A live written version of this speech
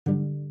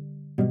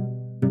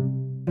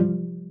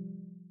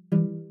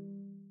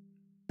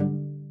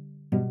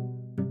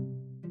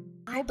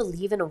I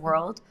believe in a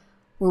world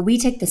where we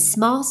take the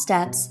small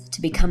steps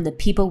to become the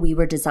people we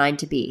were designed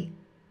to be.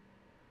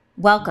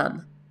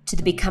 Welcome to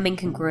the Becoming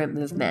Congruent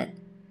movement.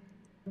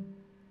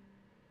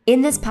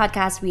 In this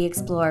podcast, we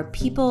explore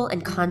people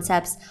and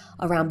concepts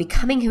around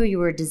becoming who you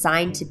were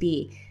designed to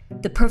be,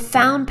 the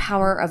profound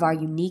power of our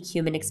unique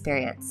human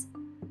experience.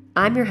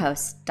 I'm your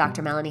host,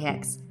 Dr. Melanie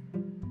Hicks,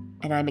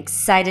 and I'm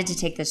excited to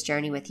take this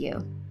journey with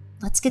you.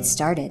 Let's get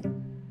started.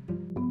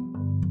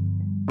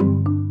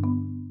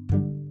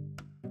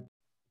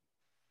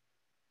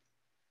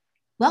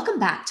 Welcome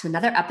back to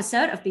another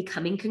episode of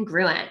Becoming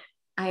Congruent.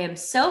 I am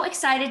so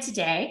excited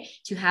today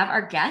to have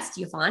our guest,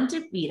 Yvonne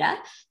DiVita,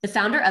 the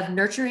founder of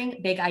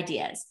Nurturing Big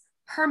Ideas.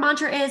 Her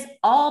mantra is,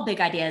 all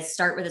big ideas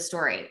start with a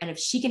story. And if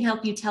she can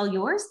help you tell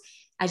yours,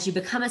 as you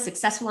become a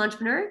successful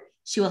entrepreneur,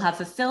 she will have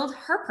fulfilled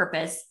her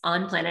purpose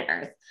on planet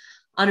Earth.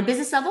 On a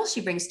business level,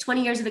 she brings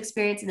 20 years of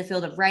experience in the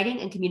field of writing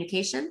and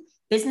communication,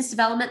 business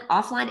development,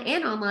 offline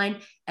and online,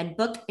 and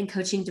book and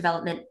coaching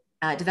developmental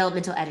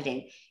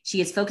editing.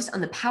 She is focused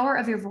on the power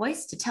of your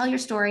voice to tell your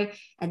story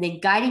and then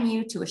guiding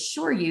you to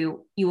assure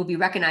you will be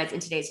recognized in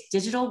today's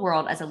digital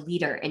world as a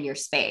leader in your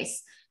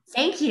space.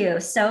 Thank you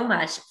so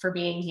much for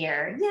being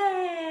here.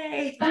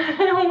 Yay!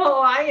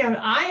 Well,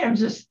 I am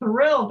just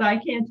thrilled. I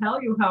can't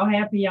tell you how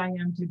happy I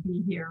am to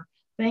be here.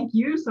 Thank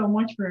you so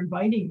much for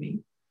inviting me.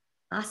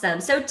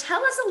 Awesome. So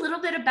tell us a little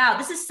bit about,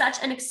 this is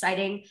such an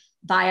exciting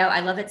bio.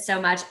 I love it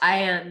so much. I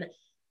am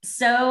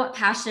so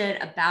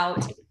passionate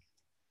about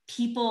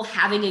people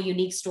having a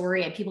unique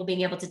story and people being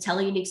able to tell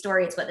a unique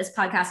story. It's what this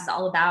podcast is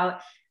all about.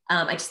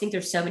 I just think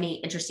there's so many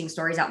interesting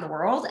stories out in the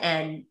world.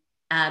 And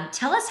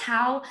tell us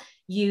how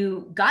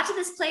you got to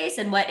this place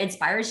and what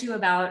inspires you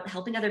about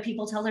helping other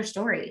people tell their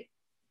story.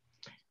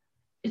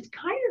 It's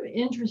kind of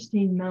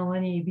interesting,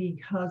 Melanie,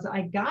 because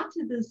I got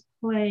to this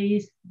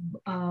place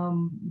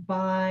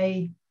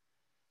by,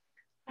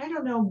 I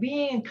don't know,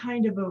 being a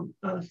kind of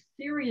a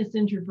serious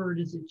introvert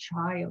as a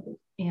child.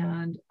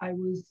 And I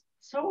was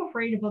so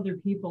afraid of other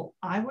people,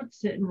 I would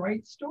sit and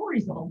write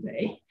stories all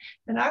day,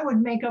 and I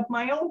would make up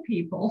my own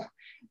people.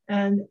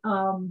 And,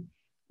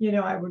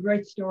 I would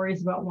write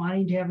stories about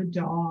wanting to have a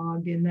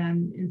dog. And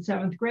then in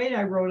 7th grade,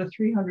 I wrote a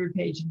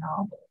 300-page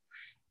novel.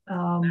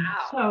 Wow.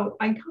 So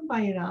I come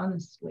by it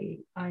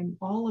honestly. I'm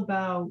all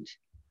about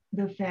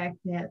the fact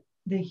that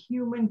the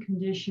human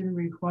condition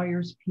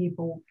requires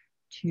people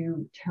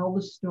to tell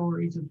the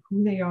stories of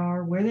who they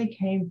are, where they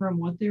came from,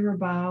 what they're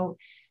about.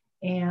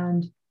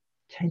 And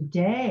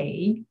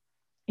today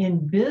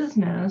in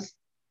business,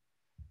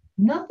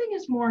 nothing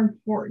is more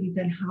important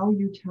than how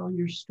you tell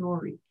your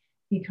story,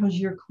 because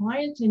your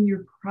clients and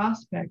your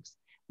prospects,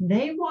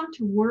 they want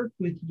to work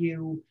with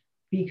you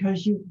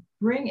because you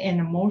bring an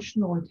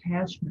emotional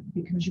attachment,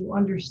 because you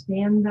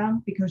understand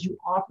them, because you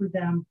offer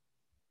them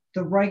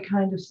the right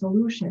kind of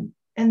solution.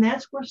 And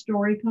that's where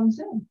story comes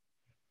in.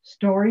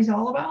 Story's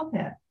all about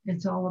that.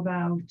 It's all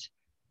about,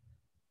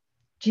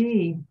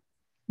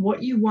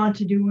 what you want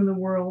to do in the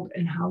world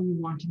and how you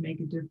want to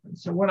make a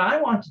difference. So what I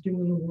want to do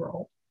in the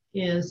world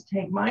is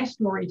take my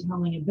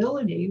storytelling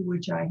ability,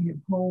 which I have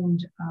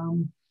honed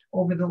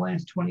over the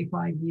last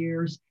 25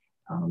 years,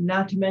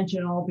 not to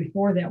mention all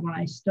before that when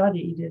I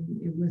studied,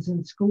 and it was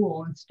in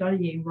school and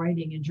studying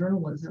writing and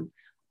journalism.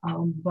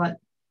 But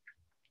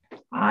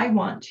I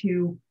want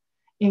to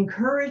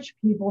encourage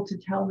people to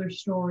tell their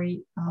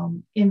story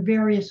in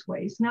various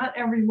ways. Not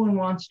everyone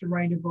wants to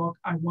write a book.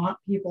 I want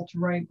people to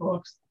write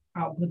books.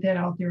 I'll put that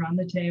out there on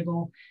the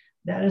table.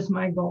 That is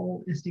my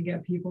goal, is to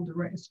get people to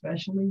write,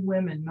 especially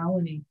women.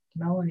 Melanie,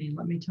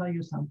 let me tell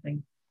you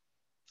something.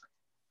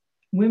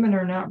 Women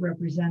are not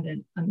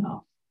represented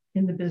enough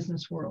in the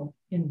business world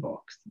in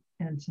books.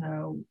 And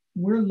so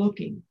we're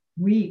looking,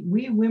 we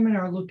women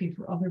are looking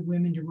for other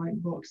women to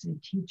write books and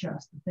teach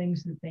us the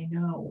things that they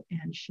know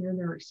and share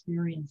their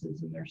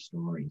experiences and their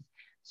stories.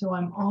 So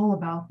I'm all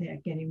about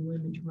that, getting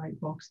women to write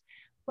books.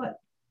 But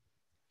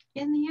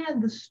in the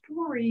end, the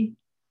story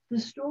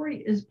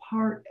is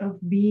part of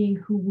being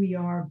who we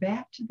are,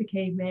 back to the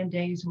caveman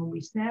days when we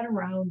sat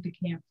around the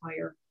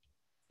campfire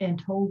and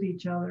told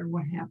each other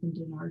what happened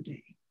in our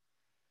day.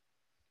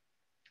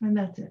 And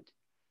that's it.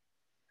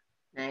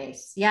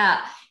 Nice.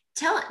 Yeah.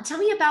 Tell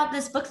me about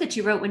this book that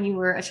you wrote when you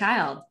were a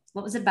child.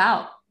 What was it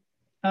about?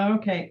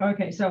 Okay.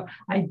 So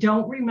I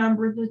don't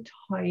remember the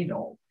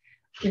title.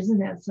 Isn't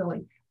that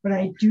silly? But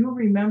I do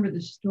remember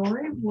the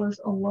story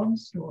was a love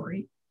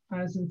story.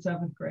 I was in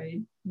 7th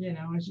grade.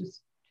 I was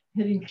just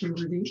hitting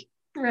puberty.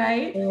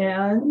 Right.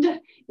 And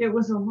it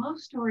was a love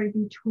story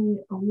between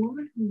a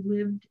woman who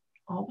lived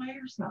all by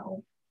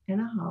herself in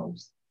a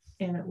house,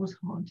 and it was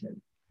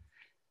haunted.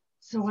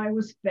 So I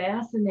was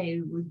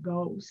fascinated with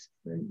ghosts,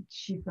 and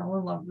she fell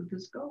in love with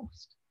this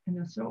ghost.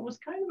 And so it was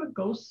kind of a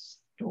ghost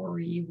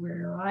story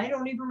where I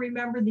don't even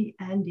remember the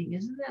ending.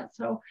 Isn't that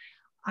so?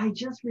 I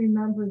just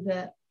remember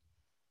that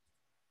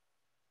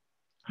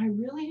I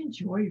really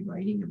enjoyed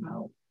writing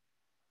about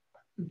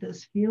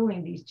this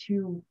feeling these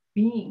two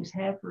beings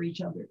had for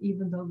each other,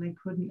 even though they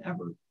couldn't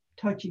ever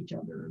touch each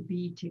other or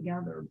be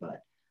together.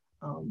 But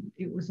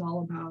It was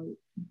all about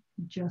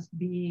just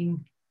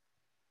being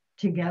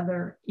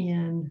together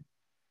in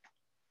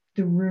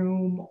the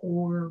room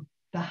or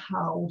the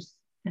house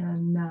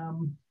and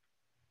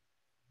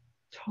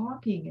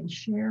talking and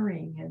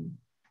sharing and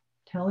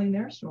telling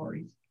their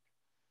stories.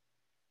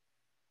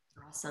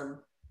 Awesome.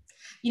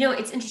 You know,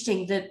 it's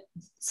interesting that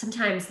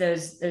sometimes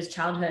those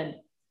childhood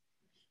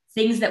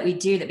things that we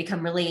do that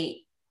become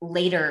really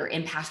later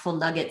impactful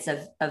nuggets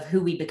of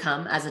who we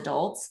become as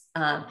adults.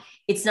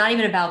 It's not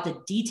even about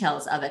the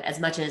details of it as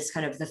much as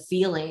kind of the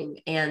feeling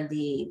and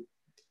the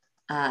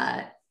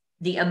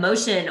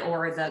emotion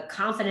or the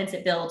confidence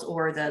it built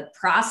or the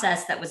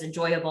process that was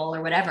enjoyable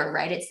or whatever,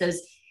 right? It's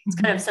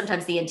kind of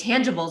sometimes the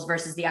intangibles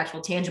versus the actual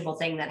tangible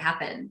thing that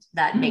happened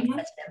that makes such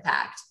an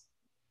impact.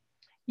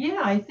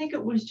 Yeah, I think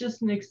it was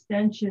just an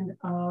extension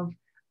of,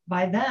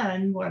 by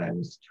then, I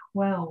was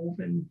 12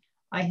 and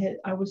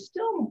I was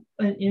still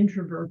an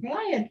introvert, but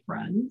I had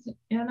friends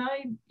and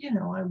I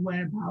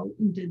went about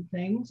and did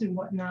things and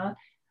whatnot.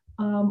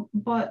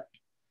 But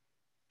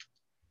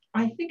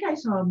I think I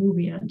saw a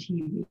movie on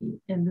TV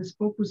and this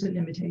book was an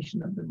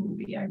imitation of the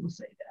movie, I will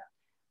say that.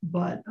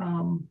 But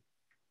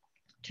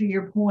to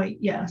your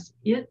point, yes,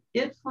 it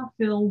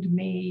fulfilled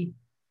me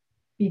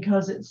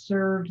because it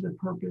served the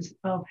purpose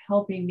of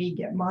helping me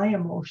get my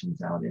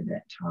emotions out at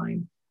that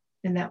time.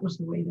 And that was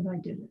the way that I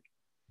did it.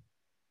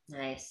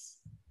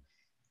 Nice.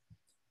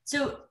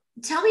 So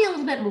tell me a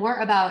little bit more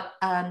about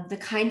the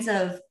kinds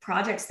of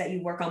projects that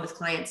you work on with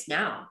clients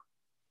now.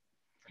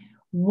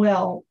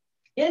 Well,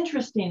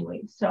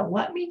 interestingly, so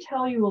let me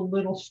tell you a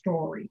little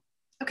story.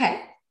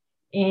 Okay.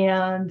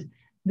 And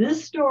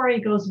this story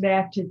goes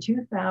back to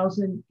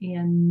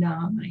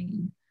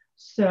 2009.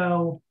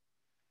 So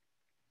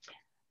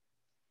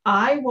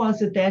I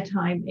was at that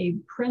time a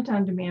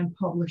print-on-demand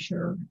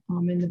publisher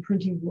in the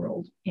printing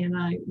world, and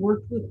I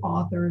worked with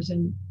authors,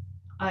 and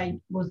I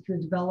was the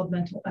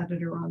developmental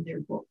editor on their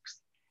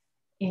books.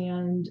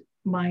 And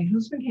my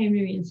husband came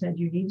to me and said,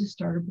 "You need to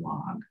start a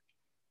blog."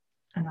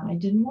 And I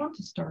didn't want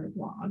to start a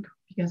blog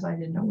because I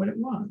didn't know what it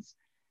was.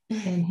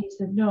 And he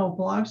said, "No,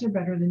 blogs are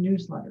better than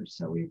newsletters,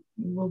 so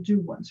we'll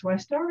do one." So I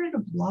started a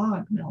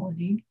blog,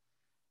 Melanie,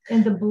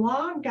 and the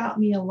blog got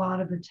me a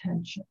lot of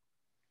attention.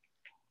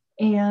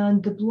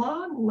 And the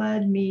blog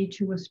led me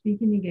to a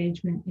speaking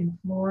engagement in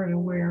Florida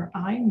where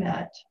I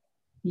met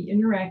the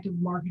interactive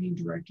marketing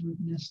director of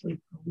Nestle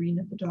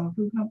Purina, the dog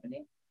food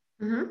company.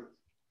 Mm-hmm.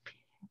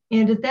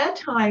 And at that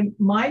time,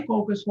 my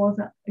focus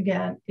wasn't,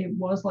 again, it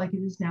was like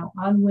it is now,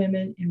 on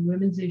women and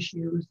women's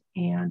issues.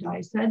 And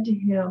I said to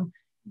him,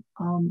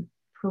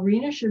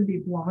 Purina should be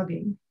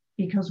blogging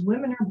because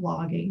women are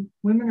blogging,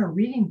 women are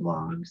reading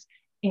blogs,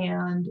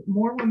 and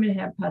more women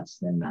have pets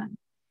than men.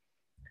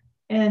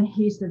 And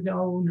he said,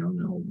 no,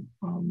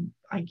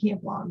 I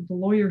can't blog. The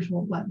lawyers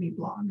won't let me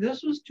blog.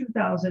 This was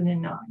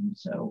 2009,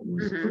 so it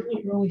was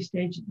early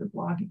stages of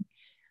blogging.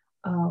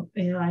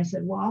 And I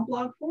said, well, I'll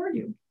blog for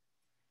you.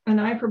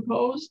 And I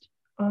proposed,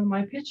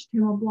 I pitched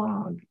him a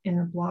blog and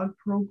a blog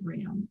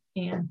program,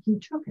 and he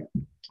took it,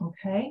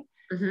 okay?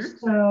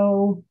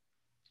 So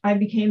I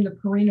became the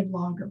Purina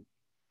blogger.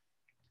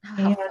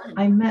 And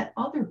I met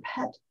other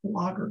pet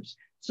bloggers.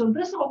 So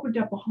this opened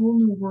up a whole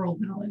new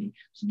world, Melanie.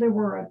 So there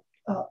were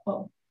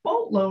a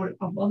boatload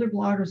of other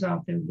bloggers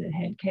out there that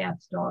had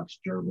cats, dogs,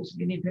 gerbils,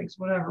 guinea pigs,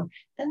 whatever.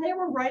 And they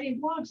were writing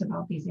blogs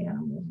about these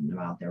animals and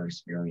about their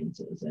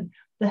experiences and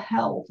the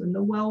health and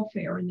the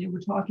welfare. And they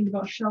were talking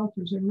about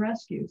shelters and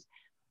rescues.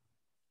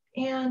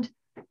 And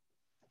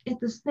at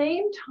the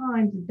same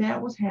time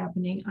that was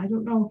happening, I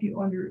don't know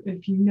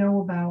if you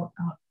know about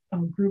a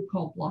group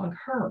called Blog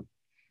Her.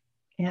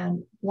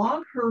 And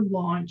Blog Her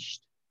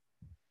launched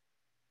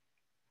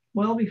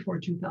well before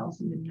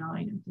 2009,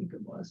 I think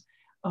it was.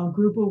 A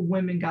group of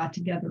women got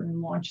together and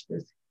launched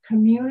this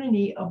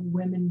community of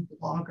women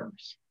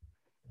bloggers.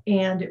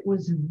 And it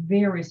was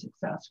very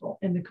successful.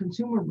 And the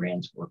consumer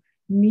brands were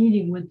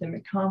meeting with them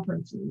at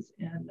conferences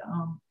and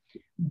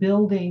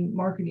building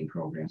marketing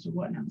programs and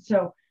whatnot.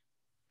 So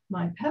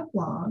my pet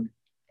blog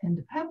and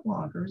the pet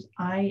bloggers,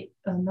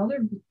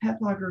 another pet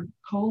blogger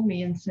called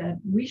me and said,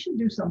 we should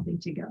do something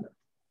together.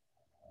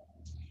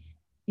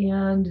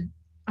 And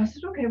I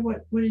said, okay,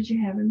 what did you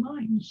have in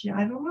mind? She,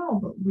 I don't know,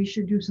 but we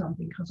should do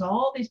something because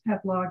all these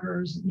pet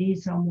bloggers need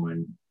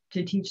someone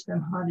to teach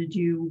them how to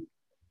do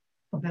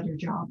a better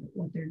job at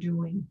what they're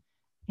doing.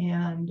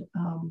 And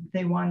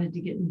they wanted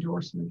to get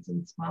endorsements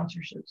and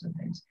sponsorships and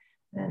things.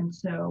 And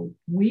so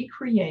we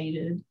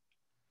created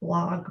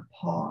Blog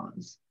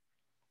Pause.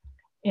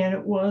 And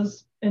it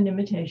was an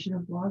imitation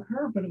of Blog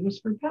Her, but it was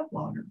for pet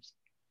bloggers.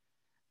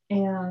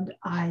 And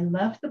I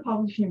left the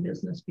publishing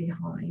business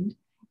behind,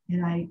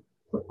 and I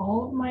put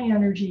all of my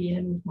energy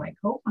in with my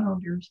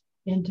co-founders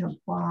into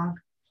Blog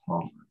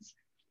Pause.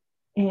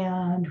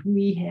 And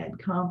we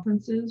had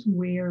conferences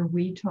where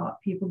we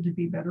taught people to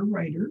be better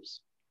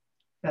writers,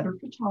 better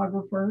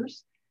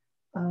photographers,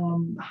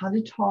 how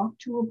to talk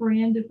to a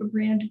brand if a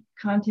brand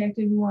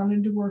contacted and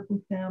wanted to work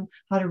with them,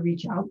 how to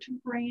reach out to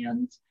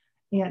brands.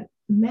 And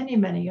many,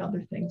 many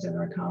other things at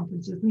our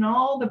conferences, and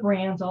all the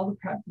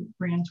pet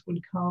brands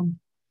would come.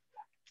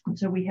 And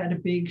so we had a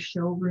big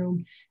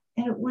showroom,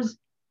 and it was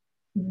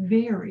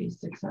very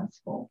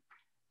successful.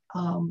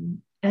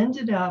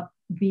 Ended up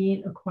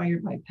being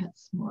acquired by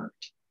PetSmart.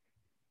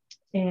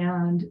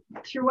 And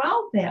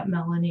throughout that,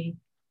 Melanie,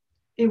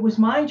 it was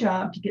my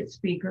job to get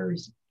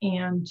speakers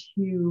and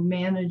to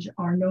manage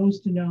our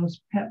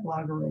nose-to-nose pet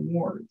blogger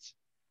awards.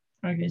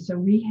 Okay, so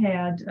we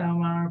had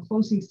on our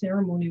closing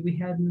ceremony, we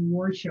had an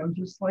award show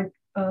just like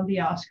the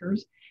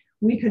Oscars.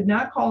 We could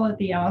not call it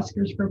the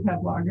Oscars for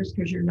pet bloggers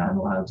because you're not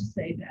allowed to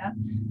say that.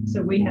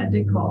 So we had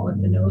to call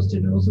it the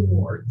Nose-to-Nose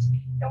Awards.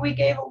 And we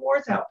gave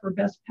awards out for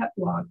best pet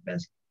blog,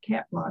 best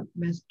cat blog,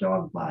 best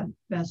dog blog,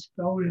 best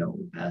photo,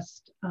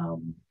 best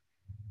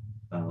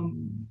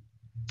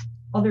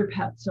other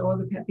pets. So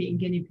other pet being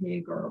guinea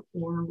pig or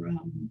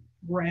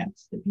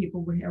rats that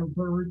people would have,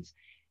 birds.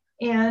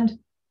 And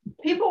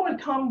people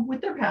would come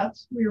with their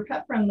pets. We were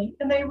pet friendly,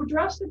 and they would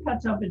dress their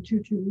pets up in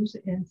tutus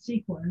and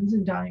sequins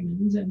and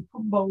diamonds and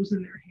put bows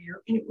in their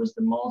hair. And it was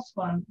the most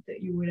fun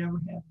that you would ever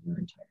have in your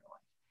entire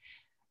life.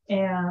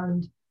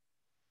 And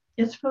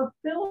it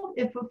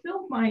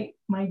fulfilled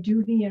my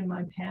duty and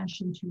my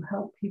passion to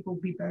help people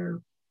be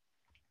better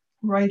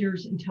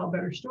writers and tell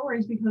better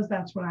stories, because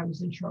that's what I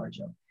was in charge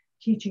of,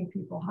 teaching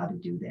people how to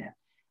do that.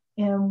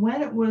 And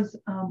when it was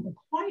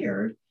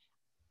acquired,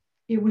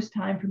 it was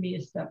time for me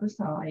to step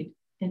aside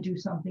and do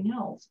something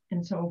else.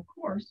 And so, of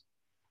course,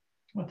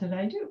 what did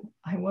I do?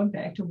 I went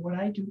back to what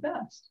I do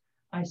best.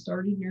 I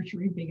started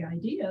nurturing big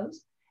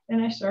ideas,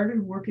 and I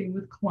started working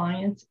with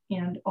clients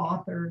and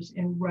authors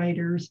and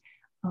writers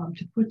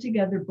to put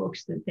together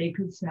books that they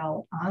could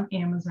sell on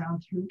Amazon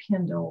through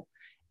Kindle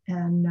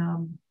and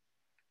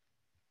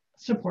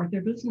support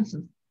their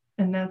businesses.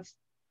 And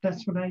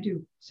that's what I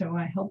do. So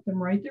I help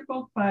them write their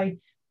book by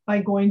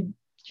going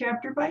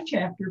chapter by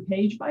chapter,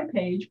 page by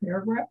page,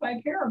 paragraph by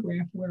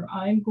paragraph, where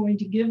I'm going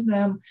to do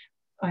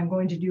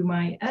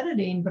my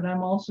editing, but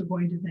I'm also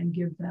going to then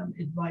give them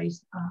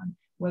advice on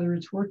whether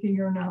it's working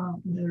or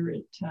not, whether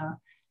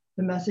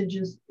the message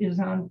is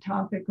on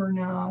topic or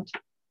not.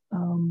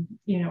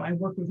 I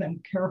work with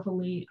them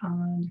carefully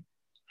on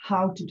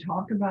how to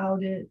talk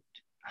about it,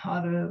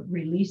 how to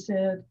release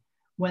it,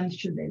 when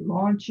should they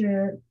launch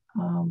it,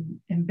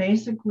 and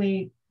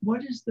basically,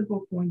 what is the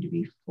book going to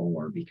be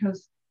for?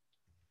 Because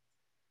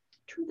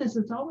truth is,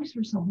 it's always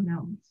for someone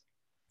else.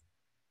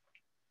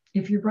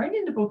 If you're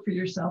writing the book for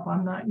yourself,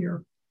 I'm not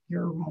your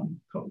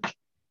coach.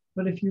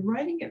 But if you're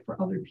writing it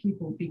for other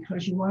people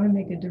because you want to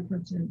make a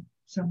difference in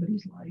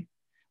somebody's life,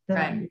 then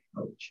right. I'm your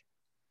coach.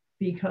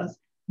 Because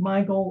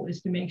my goal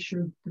is to make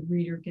sure the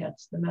reader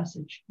gets the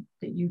message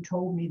that you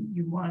told me that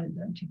you wanted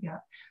them to get.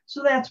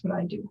 So that's what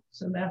I do.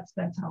 So that's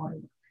how I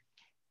work.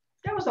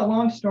 That was a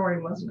long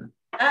story, wasn't it?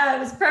 It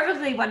was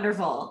perfectly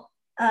wonderful.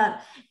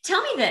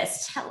 Tell me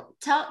this,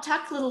 talk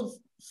a little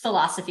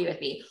philosophy with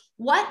me.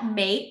 What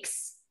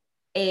makes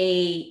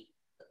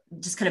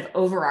just kind of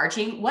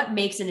overarching, what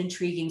makes an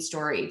intriguing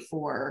story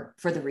for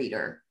the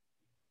reader?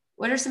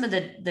 What are some of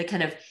the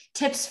kind of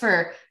tips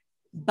for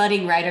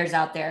budding writers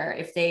out there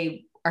if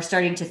they are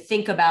starting to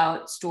think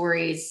about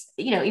stories,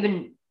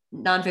 even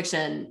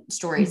nonfiction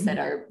stories mm-hmm. that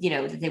are,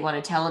 that they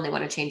want to tell and they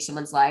want to change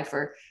someone's life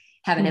or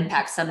have an mm-hmm.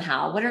 impact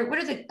somehow? What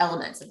are the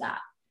elements of that?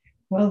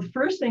 Well, the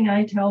first thing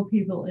I tell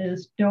people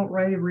is don't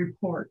write a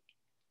report.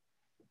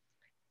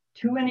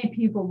 Too many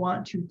people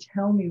want to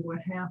tell me what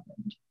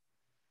happened,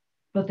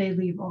 but they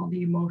leave all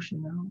the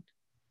emotion out.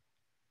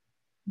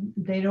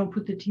 They don't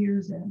put the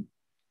tears in.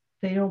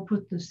 They don't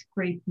put the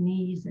scraped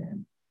knees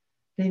in.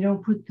 They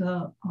don't put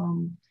the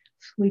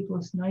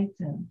sleepless nights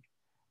in.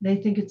 They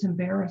think it's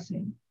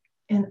embarrassing.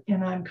 And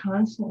I'm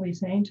constantly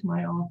saying to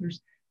my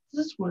authors,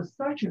 this was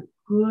such a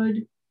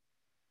good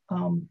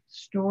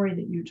story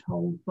that you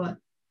told, but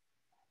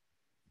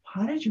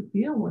how did you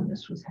feel when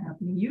this was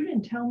happening? You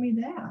didn't tell me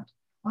that.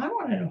 I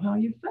want to know how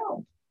you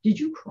felt. Did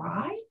you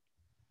cry?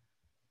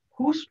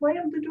 Who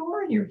slammed the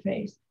door in your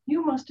face?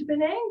 You must have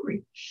been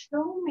angry.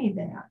 Show me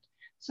that.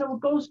 So it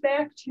goes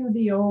back to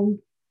the old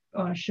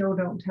show,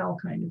 don't tell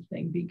kind of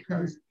thing,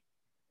 because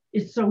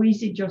it's so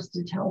easy just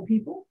to tell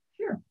people,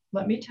 here,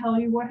 let me tell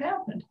you what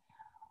happened.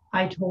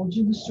 I told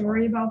you the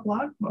story about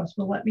blog posts,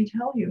 but let me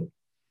tell you,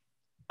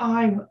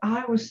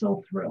 I was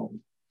so thrilled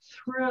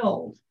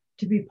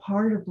to be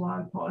part of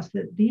blog posts,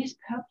 that these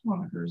pet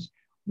bloggers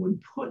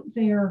would put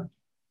their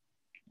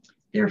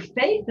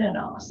faith in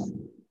us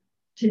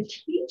to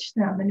teach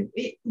them, and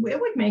it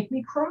would make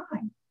me cry.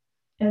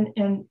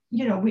 And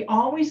we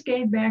always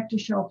gave back to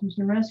shelters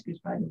and rescues,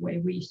 by the way.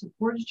 We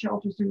supported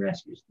shelters and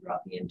rescues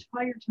throughout the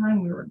entire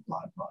time we were at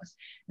blog posts.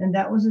 And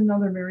that was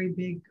another very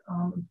big,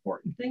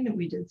 important thing that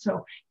we did.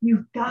 So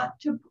you've got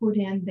to put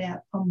in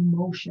that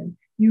emotion.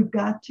 You've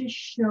got to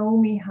show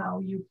me how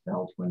you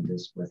felt when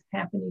this was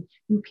happening.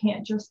 You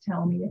can't just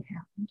tell me it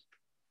happened.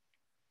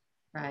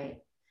 Right.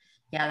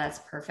 Yeah, that's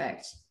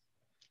perfect.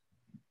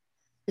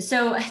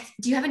 So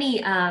do you have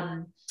any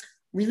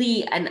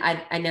really, and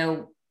I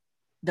know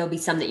there'll be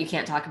some that you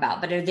can't talk about,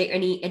 but are there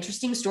any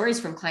interesting stories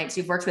from clients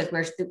you've worked with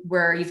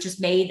where you've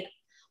just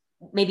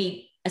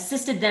maybe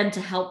assisted them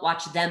to help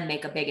watch them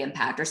make a big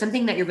impact, or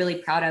something that you're really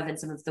proud of in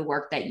some of the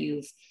work that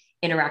you've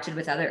interacted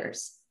with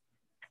others?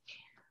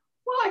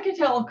 Well, I could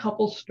tell a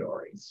couple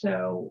stories.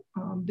 So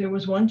there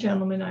was one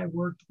gentleman I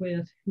worked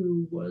with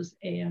who was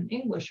an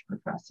English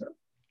professor,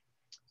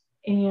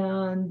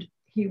 and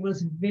he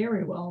was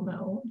very well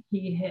known.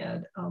 He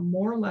had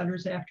more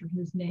letters after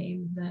his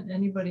name than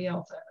anybody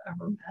else I've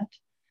ever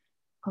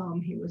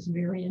met. He was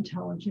very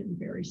intelligent and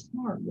very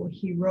smart. Well,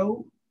 he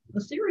wrote a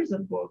series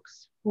of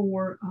books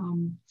for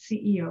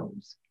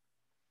CEOs.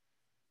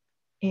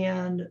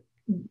 And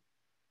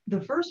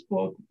the first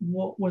book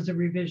was a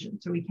revision.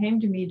 So he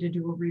came to me to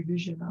do a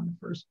revision on the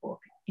first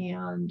book.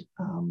 And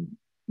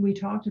we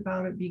talked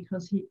about it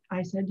because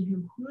I said to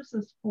him, who is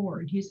this for?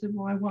 And he said,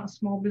 well, I want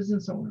small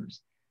business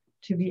owners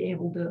to be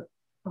able to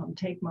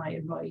take my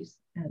advice.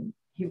 And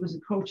he was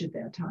a coach at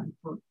that time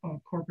for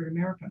corporate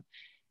America.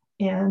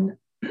 And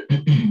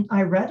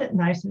I read it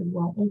and I said,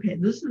 well, okay,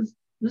 this is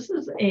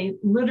a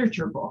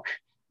literature book.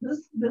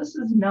 This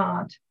is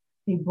not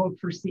a book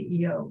for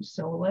CEOs.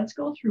 So let's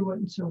go through it.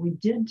 And so we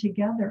did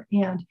together.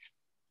 And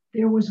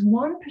there was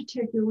one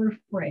particular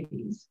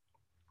phrase.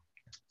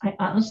 I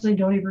honestly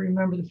don't even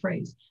remember the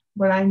phrase,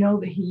 but I know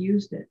that he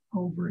used it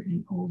over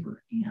and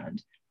over.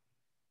 And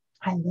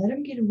I let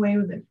him get away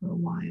with it for a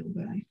while,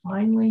 but I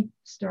finally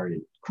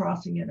started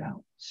crossing it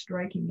out,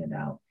 striking it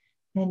out.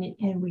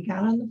 And we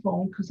got on the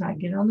phone, because I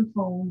get on the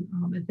phone.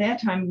 At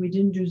that time, we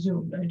didn't do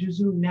Zoom. I do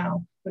Zoom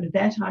now, but at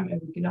that time, I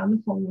would get on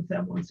the phone with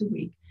them once a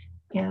week.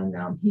 And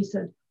he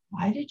said,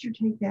 why did you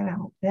take that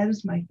out? That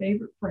is my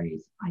favorite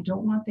phrase. I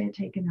don't want that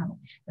taken out.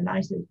 And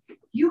I said,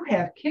 you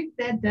have kicked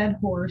that dead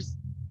horse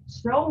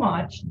so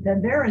much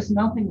that there is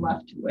nothing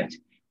left to it.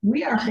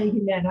 We are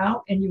taking that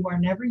out, and you are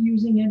never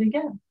using it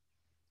again.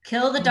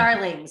 Kill the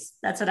darlings.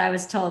 That's what I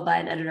was told by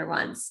an editor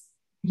once.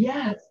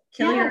 Yes.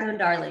 Kill your own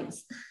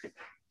darlings.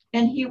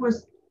 And he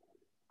was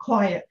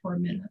quiet for a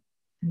minute.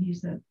 And he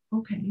said,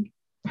 okay.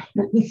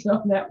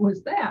 So that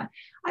was that.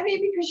 I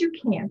mean, because you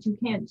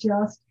can't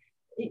just,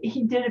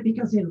 he did it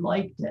because he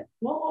liked it.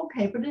 Well,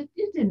 okay, but it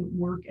didn't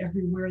work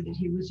everywhere that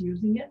he was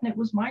using it. And it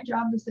was my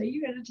job to say,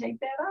 you got to take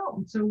that out.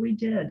 And so we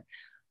did.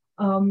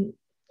 And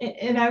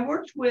I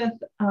worked with,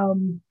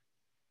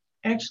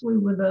 actually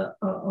with a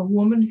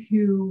woman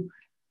who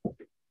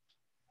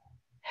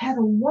had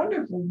a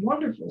wonderful,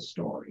 wonderful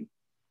story.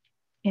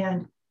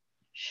 And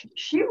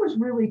she was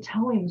really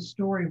telling the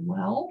story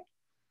well,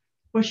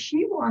 but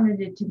she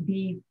wanted it to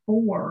be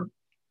for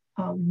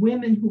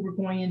women who were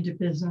going into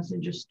business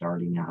and just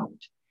starting out.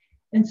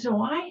 And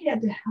so I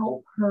had to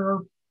help her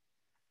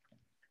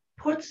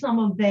put some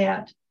of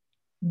that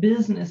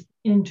business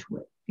into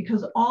it,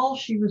 because all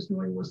she was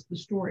doing was the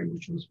story,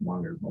 which was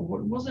wonderful.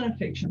 It wasn't a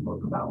fiction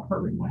book about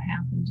her and what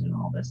happened and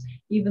all this,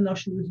 even though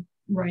she was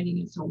writing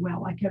it so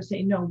well. I kept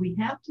saying, no, we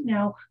have to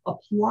now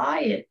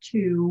apply it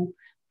to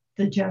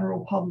the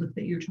general public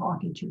that you're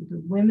talking to,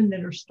 the women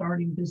that are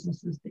starting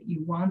businesses, that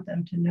you want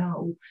them to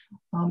know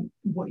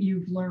what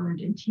you've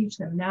learned and teach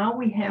them. Now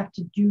we have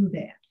to do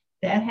that.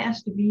 That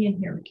has to be in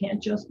here. It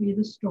can't just be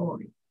the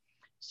story.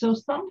 So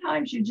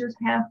sometimes you just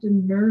have to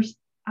nurse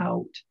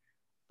out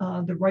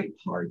the right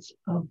parts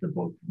of the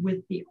book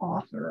with the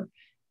author.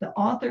 The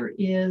author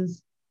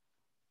is,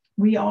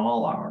 we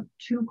all are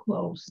too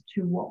close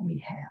to what we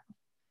have.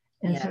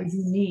 And yes. So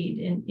you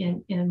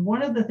need, and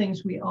one of the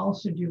things we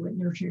also do at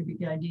Nurturing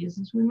Big Ideas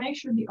is we make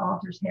sure the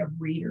authors have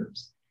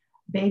readers,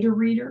 beta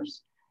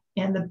readers,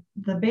 and the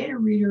beta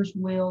readers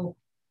will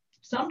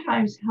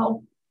sometimes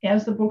help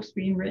as the book's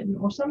being written,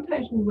 or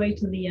sometimes we wait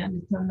to the end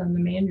and send them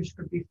the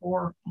manuscript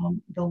before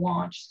the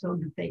launch so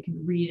that they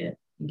can read it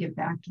and get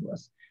back to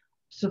us,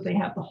 so they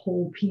have the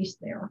whole piece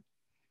there.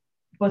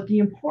 But the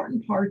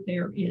important part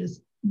there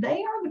is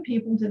they are the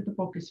people that the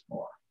book is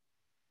for.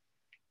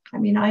 I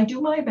mean, I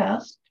do my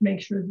best to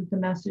make sure that the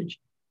message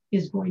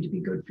is going to be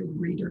good for the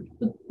reader,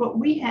 but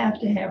we have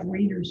to have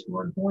readers who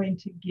are going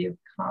to give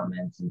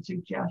comments and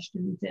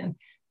suggestions and,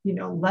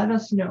 let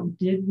us know,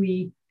 did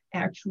we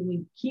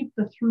actually keep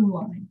the through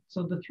line?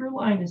 So the through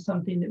line is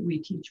something that we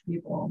teach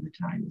people all the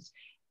time. Is,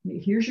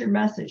 here's your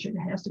message, and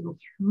it has to go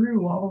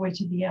through all the way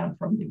to the end,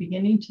 from the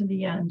beginning to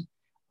the end.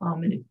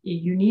 And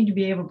you need to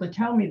be able to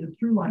tell me the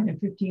through line in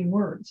 15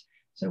 words.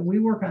 So we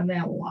work on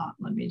that a lot,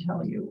 let me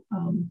tell you.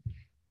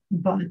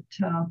 But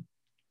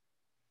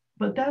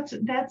that's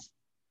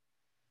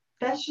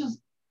just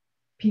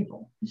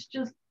people. It's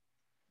just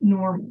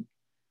normal.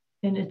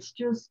 And it's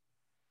just,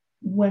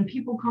 when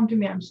people come to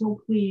me, I'm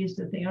so pleased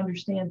that they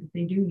understand that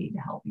they do need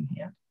a helping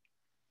hand.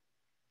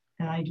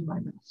 And I do my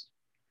best.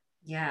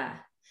 Yeah.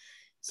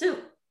 So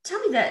tell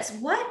me this,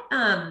 what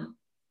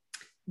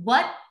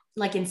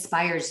like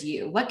inspires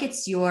you? What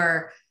gets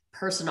your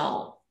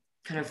personal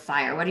kind of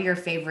fire? What are your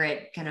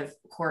favorite kind of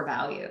core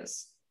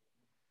values?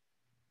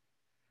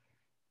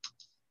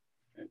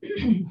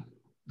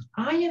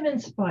 I am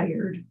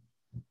inspired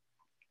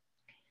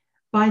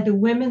by the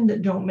women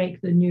that don't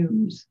make the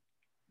news,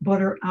 but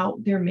are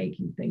out there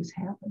making things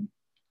happen.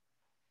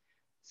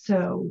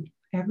 So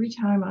every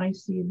time I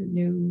see the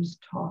news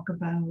talk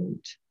about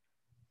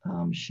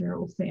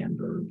Sheryl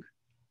Sandberg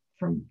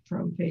from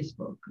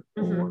Facebook,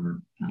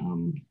 or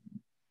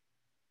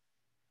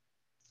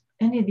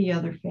any of the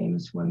other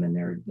famous women,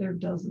 there are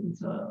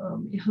dozens,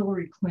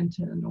 Hillary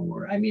Clinton,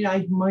 or, I mean, I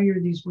admire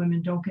these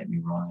women, don't get me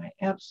wrong,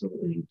 I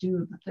absolutely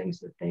do, the things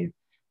that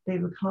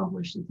they've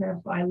accomplished.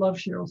 I love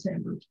Sheryl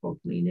Sandberg's book,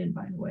 Lean In,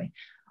 by the way.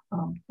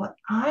 But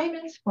I'm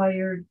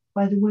inspired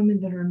by the women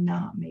that are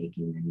not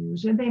making the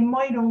news, and they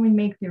might only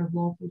make their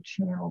local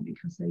channel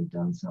because they've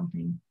done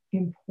something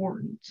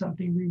important,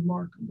 something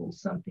remarkable,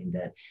 something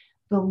that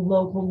the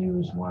local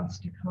news wants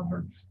to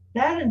cover.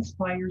 That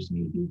inspires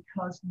me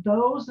because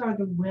those are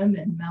the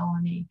women,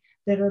 Melanie,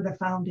 that are the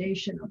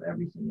foundation of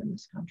everything in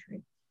this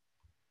country.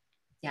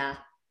 Yeah.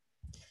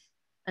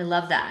 I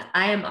love that.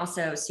 I am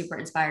also super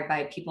inspired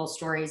by people's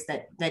stories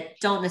that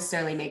don't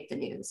necessarily make the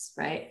news,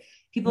 right?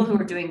 People who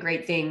are doing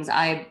great things.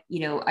 I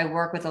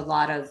work with a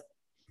lot of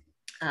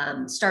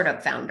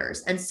startup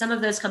founders, and some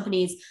of those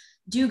companies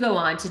do go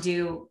on to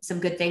do some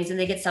good things, and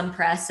they get some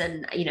press.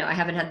 And I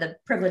haven't had the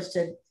privilege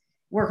to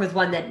work with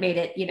one that made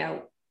it,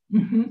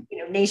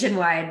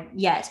 nationwide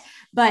yet.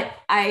 But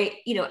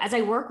as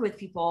I work with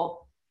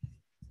people,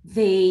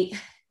 the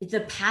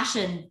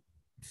passion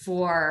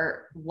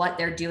for what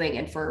they're doing,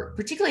 and for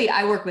particularly,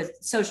 I work with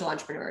social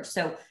entrepreneurs.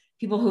 So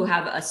people who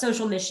have a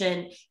social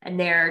mission and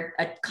they're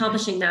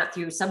accomplishing that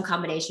through some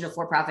combination of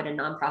for-profit and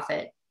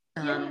nonprofit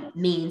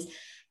means.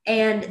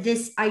 And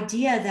this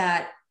idea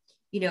that,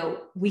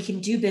 we can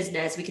do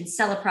business, we can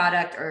sell a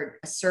product or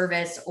a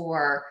service,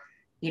 or,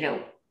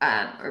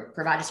 or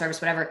provide a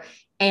service, whatever.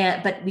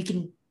 But we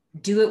can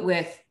do it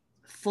with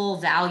full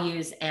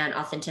values and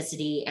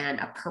authenticity and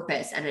a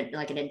purpose and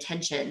an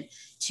intention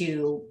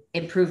to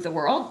improve the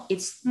world.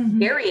 It's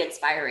very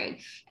inspiring.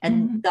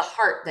 And the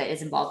heart that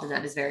is involved in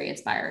that is very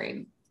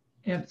inspiring.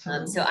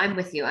 Absolutely. So I'm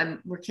with you.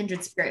 We're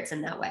kindred spirits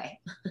in that way.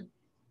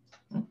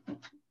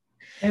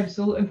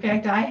 Absolutely. In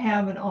fact, I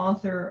have an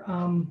author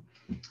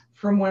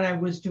from when I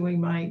was doing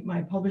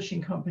my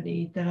publishing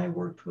company that I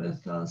worked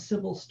with,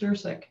 Sybil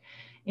Stursick.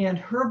 And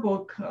her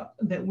book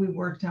that we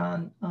worked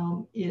on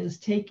is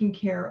Taking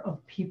Care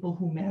of People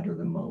Who Matter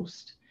the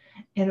Most.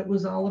 And it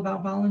was all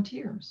about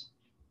volunteers.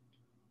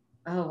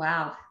 Oh,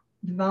 wow.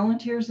 The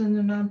volunteers in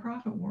the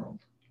nonprofit world.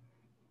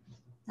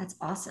 That's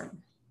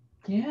awesome.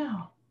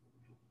 Yeah.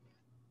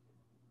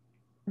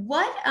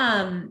 What,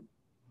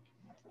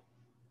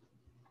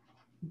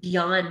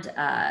 beyond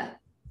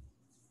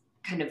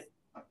kind of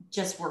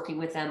just working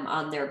with them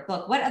on their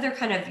book, what other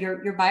kind of,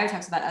 your bio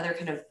talks about other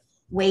kind of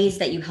ways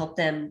that you help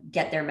them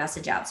get their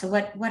message out. So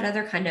what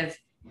other kind of,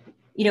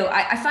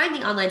 I find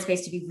the online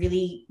space to be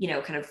really,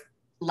 kind of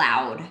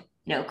loud,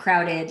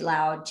 crowded,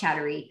 loud,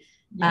 chattery.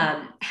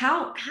 Yeah.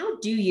 How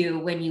do you,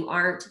 when you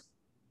aren't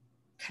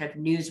kind of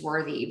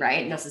newsworthy,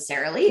 right,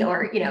 necessarily,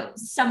 or,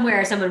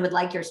 somewhere someone would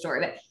like your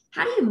story, but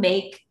how do you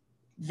make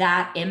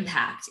that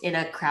impact in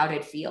a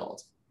crowded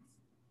field?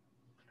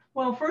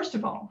 Well, first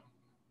of all,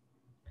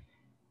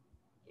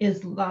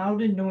 as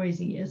loud and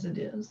noisy as it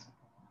is,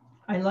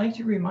 I like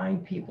to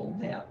remind people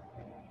that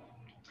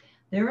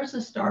there is a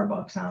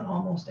Starbucks on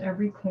almost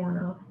every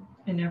corner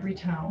in every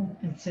town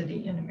and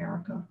city in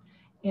America,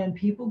 and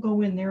people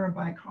go in there and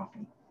buy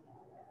coffee.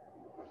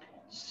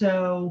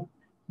 So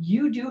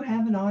you do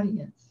have an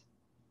audience,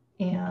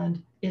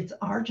 and it's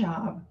our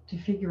job to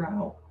figure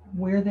out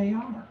where they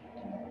are.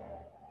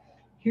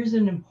 Here's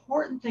an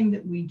important thing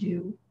that we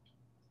do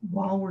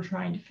while we're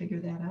trying to figure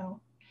that out,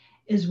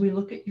 is we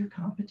look at your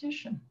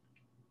competition.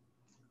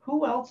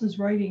 Who else is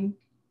writing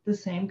the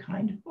same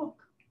kind of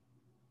book,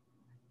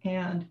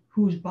 and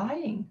who's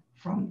buying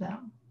from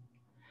them?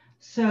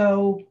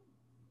 So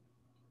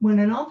when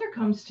an author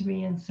comes to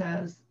me and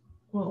says,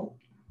 well,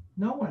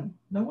 no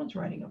one's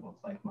writing a book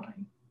like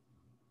mine,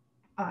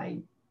 I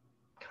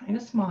kind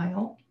of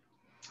smile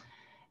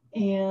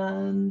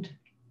and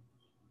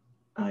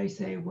I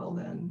say, well,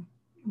 then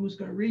who's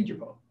going to read your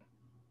book?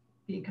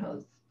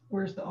 Because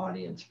where's the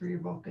audience for your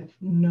book if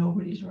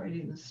nobody's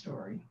writing the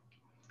story?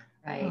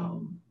 Right.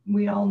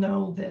 We all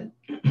know that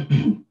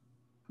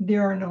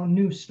there are no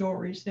new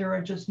stories. There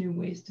are just new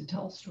ways to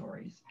tell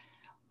stories.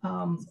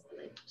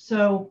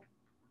 So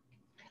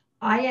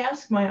I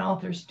ask my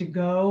authors to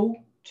go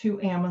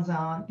to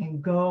Amazon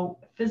and go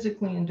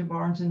physically into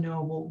Barnes &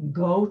 Noble,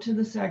 go to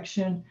the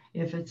section,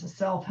 if it's a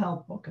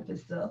self-help book, if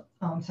it's a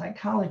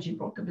psychology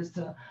book, if it's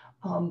a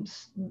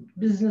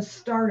business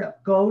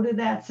startup, go to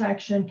that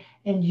section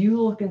and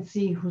you look and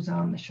see who's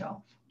on the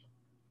shelf.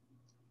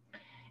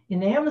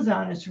 In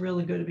Amazon, it's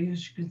really good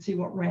because you can see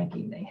what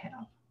ranking they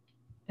have,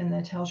 and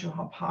that tells you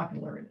how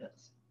popular it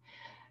is.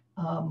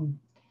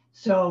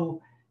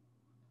 So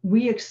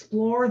we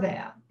explore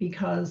that,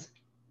 because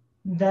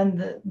then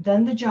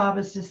the job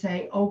is to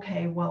say,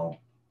 okay, well,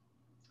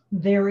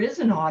 there is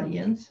an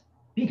audience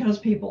because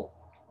people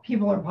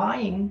are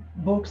buying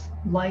books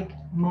like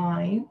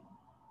mine.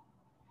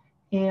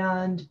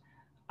 And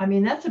I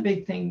mean, that's a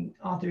big thing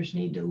authors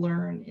need to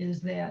learn,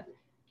 is that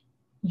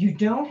you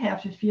don't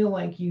have to feel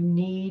like you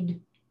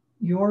need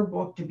your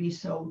book to be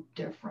so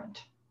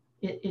different.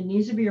 It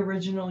needs to be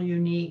original,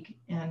 unique,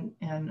 and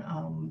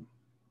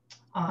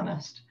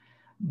honest.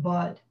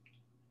 But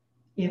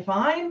if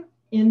I'm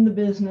in the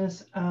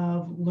business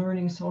of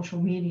learning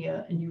social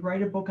media and you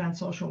write a book on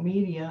social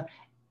media,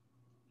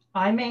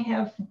 I may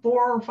have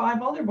 4 or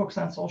 5 other books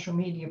on social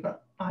media,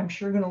 but I'm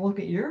sure going to look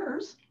at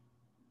yours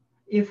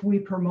if we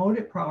promote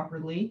it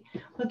properly.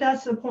 But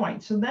that's the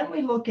point. So then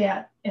we look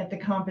at the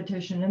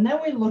competition, and then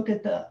we look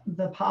at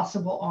the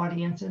possible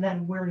audience, and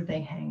then where do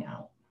they hang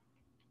out?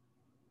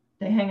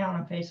 They hang out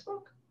on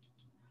Facebook?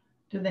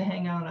 Do they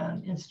hang out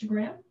on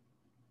Instagram?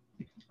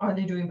 Are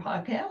they doing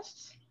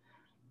podcasts?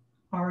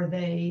 Are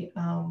they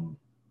on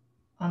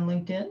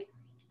LinkedIn?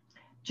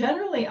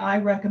 Generally, I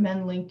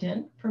recommend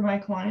LinkedIn for my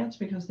clients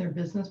because they're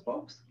business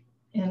books,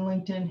 and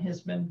LinkedIn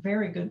has been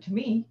very good to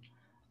me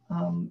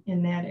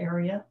in that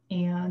area.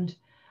 And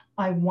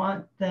I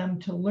want them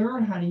to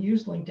learn how to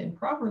use LinkedIn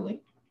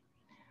properly.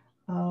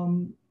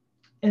 And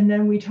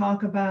then we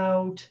talk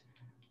about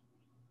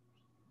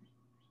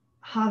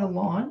how to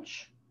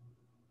launch,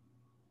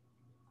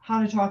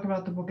 how to talk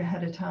about the book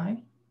ahead of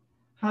time,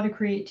 how to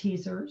create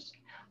teasers.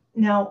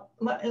 Now,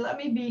 let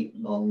me be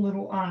a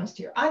little honest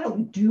here. I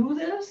don't do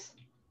this.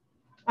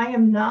 I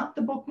am not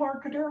the book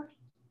marketer.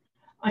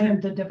 I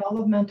am the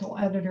developmental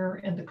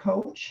editor and the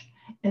coach.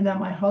 And then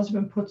my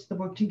husband puts the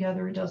book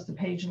together, does the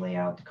page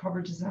layout, the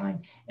cover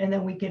design, and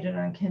then we get it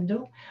on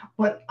Kindle.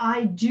 But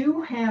I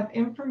do have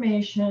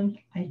information.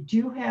 I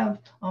do have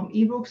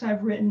ebooks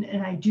I've written,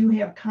 and I do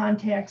have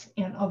contacts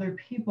and other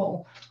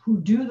people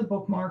who do the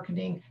book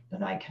marketing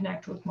that I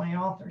connect with my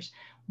authors.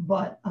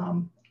 But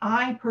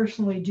I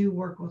personally do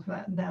work with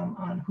them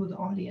on who the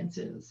audience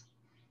is.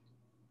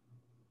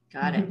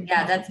 Got it.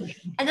 Yeah,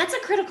 that's a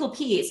critical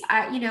piece.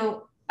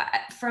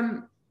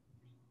 From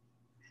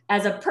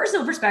as a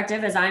personal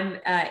perspective, as I'm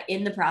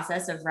in the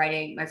process of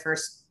writing my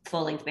first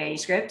full-length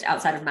manuscript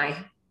outside of my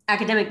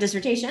academic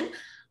dissertation,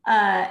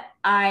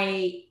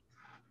 it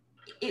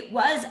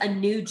was a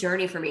new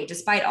journey for me.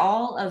 Despite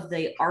all of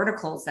the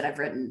articles that I've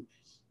written,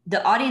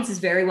 the audience is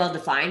very well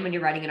defined when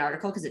you're writing an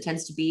article, because it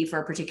tends to be for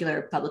a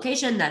particular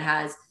publication that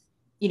has,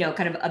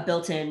 kind of a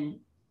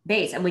built-in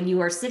base. And when you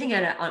are sitting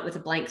with a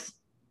blank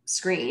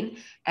screen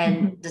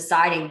and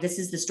deciding this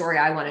is the story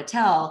I want to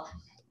tell,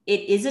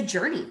 it is a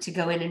journey to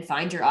go in and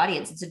find your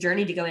audience. It's a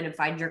journey to go in and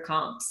find your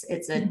comps.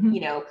 It's a,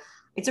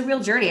 it's a real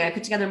journey. I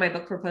put together my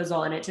book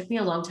proposal, and it took me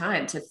a long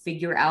time to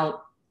figure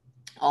out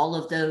all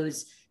of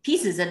those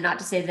pieces. And not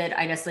to say that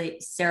I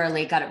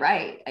necessarily got it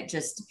right. I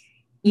just,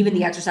 even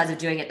the exercise of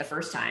doing it the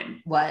first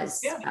time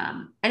was,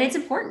 and it's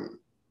important.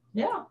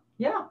 Yeah.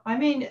 Yeah. I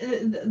mean,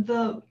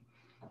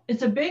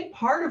 it's a big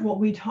part of what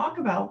we talk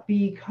about,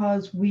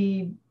 because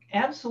I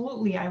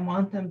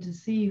want them to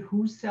see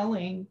who's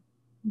selling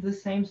the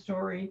same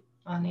story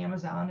on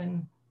Amazon,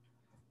 and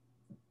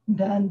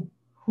then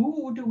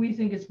who do we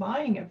think is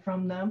buying it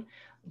from them.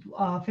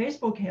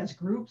 Facebook has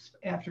groups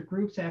after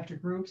groups after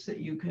groups that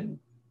you can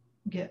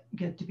get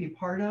to be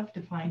part of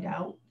to find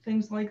out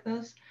things like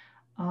this.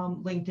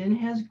 LinkedIn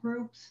has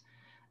groups.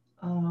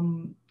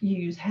 You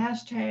use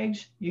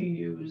hashtags, you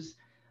use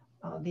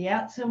the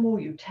 @ symbol,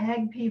 you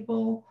tag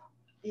people.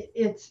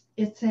 It's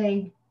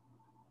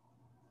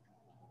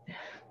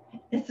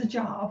a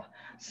job.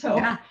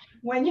 So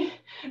when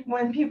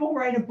people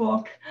write a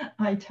book,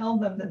 I tell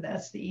them that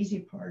that's the easy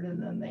part,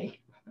 and then they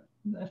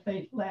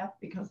laugh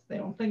because they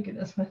don't think it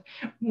is. But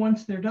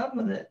once they're done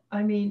with it,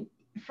 I mean,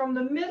 from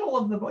the middle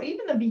of the book,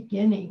 even the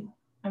beginning,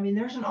 I mean,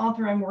 there's an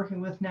author I'm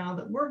working with now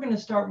that we're going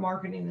to start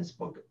marketing this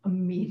book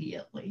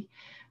immediately,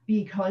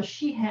 because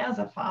she has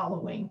a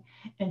following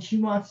and she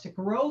wants to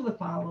grow the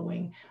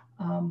following.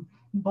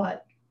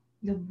 But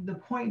the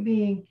point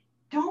being,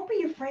 don't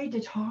be afraid to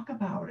talk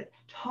about it.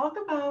 Talk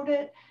about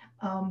it.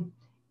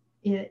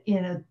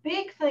 In a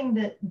big thing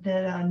that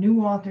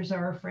new authors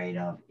are afraid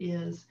of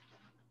is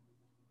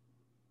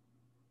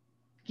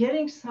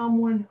getting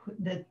someone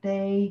that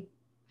they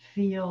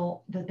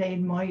feel that they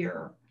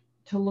admire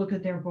to look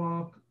at their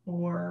book,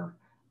 or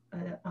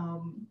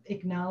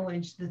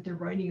acknowledge that they're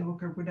writing a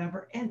book or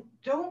whatever. And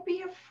don't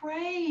be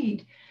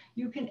afraid.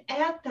 You can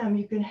 @ them,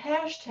 you can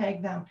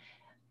hashtag them.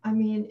 I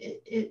mean,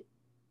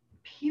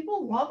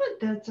 people love it.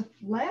 That's a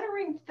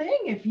flattering thing.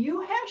 If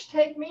you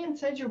hashtag me and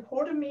said you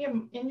quoted me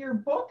in your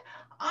book,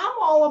 I'm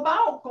all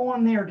about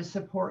going there to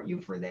support you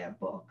for that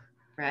book.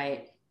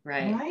 Right.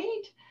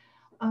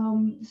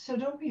 So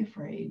don't be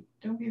afraid.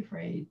 Don't be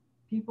afraid.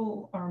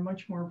 People are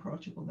much more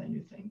approachable than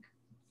you think.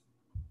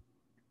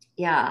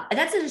 Yeah,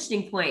 that's an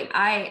interesting point.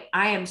 I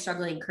am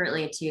struggling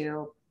currently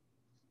to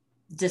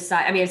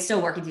decide. I mean, I'm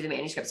still working through the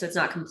manuscript, so it's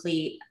not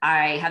complete.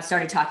 I have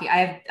started talking.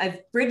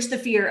 I've bridged the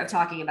fear of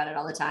talking about it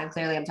all the time.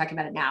 Clearly, I'm talking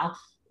about it now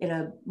in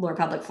a more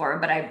public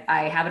forum, but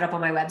I have it up on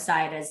my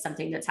website as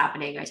something that's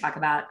happening.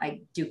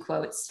 I do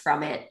quotes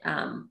from it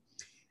on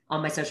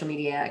my social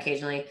media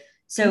occasionally.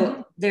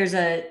 So there's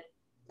a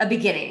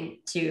beginning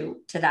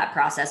to that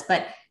process.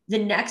 But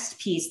the next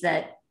piece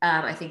that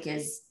I think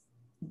is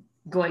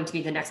going to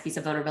be the next piece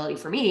of vulnerability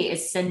for me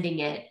is sending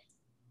it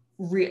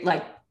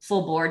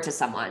full board to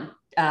someone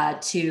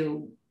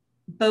to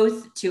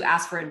both to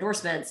ask for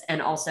endorsements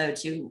and also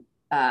to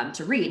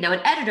read. Now,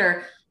 an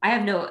editor, I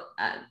have no.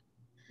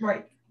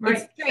 Right.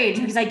 It's strange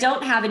because I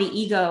don't have any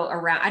ego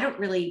around. I don't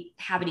really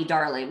have any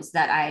darlings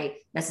that I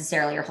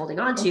necessarily are holding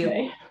on to.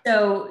 Okay.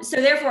 So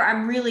therefore,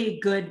 I'm really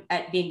good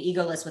at being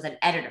egoless with an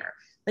editor.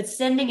 But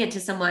sending it to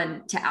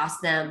someone to ask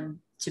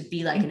them to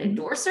be like an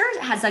endorser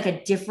has like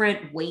a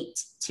different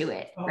weight to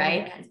it,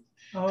 right?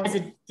 As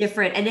a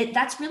different, and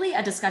that's really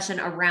a discussion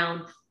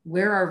around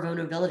where our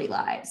vulnerability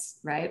lies,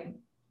 right?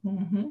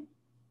 Mm-hmm.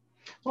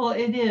 Well,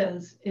 it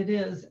is,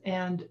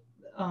 and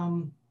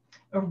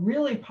a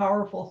really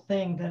powerful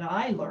thing that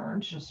I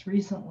learned just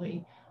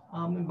recently.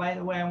 And by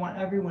the way, I want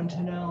everyone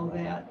to know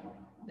that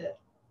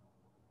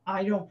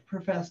I don't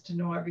profess to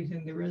know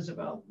everything there is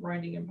about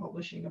writing and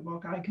publishing a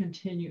book. I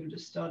continue to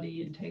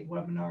study and take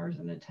webinars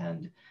and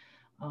attend,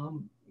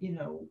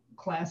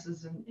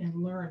 classes and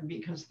learn,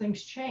 because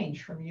things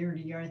change from year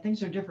to year.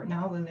 Things are different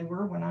now than they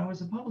were when I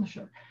was a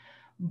publisher.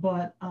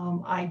 But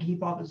I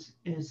keep up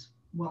as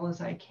well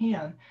as I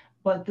can.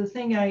 But the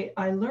thing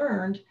I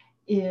learned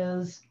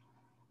is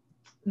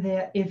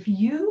that if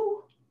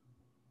you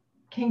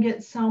can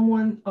get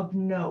someone of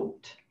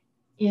note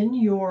in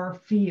your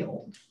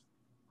field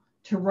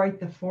to write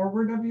the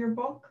foreword of your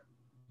book,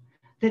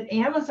 that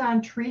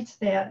Amazon treats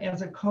that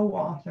as a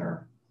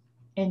co-author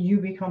and you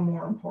become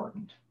more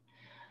important.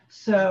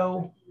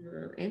 So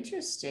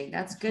interesting.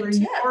 That's good.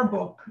 For your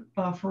book,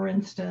 for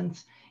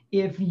instance,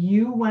 if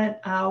you went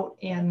out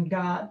and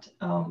got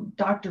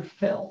Dr.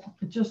 Phil,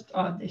 just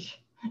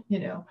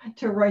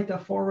to write the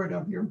foreword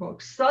of your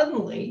book,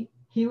 suddenly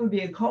he would be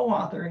a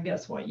co-author, and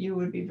guess what? You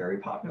would be very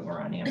popular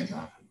on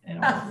Amazon.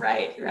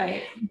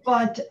 Right.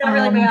 But not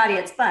really my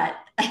audience, but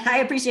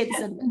I appreciate the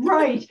sentiment.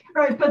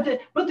 Right.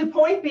 But the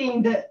point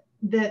being that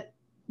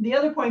the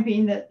other point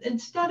being that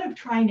instead of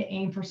trying to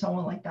aim for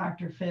someone like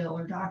Dr. Phil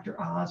or Dr.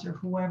 Oz or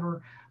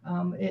whoever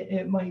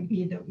it might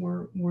be that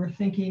we're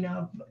thinking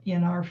of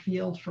in our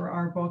field for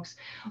our books,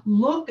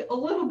 look a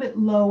little bit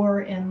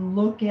lower and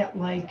look at,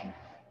 like,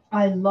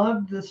 I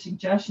love the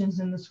suggestions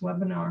in this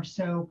webinar.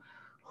 So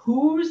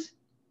who's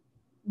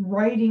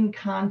writing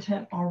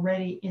content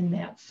already in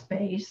that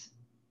space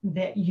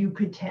that you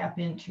could tap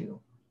into,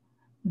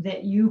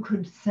 that you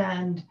could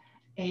send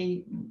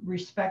a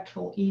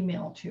respectful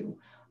email to?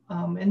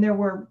 And the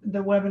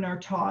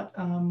webinar taught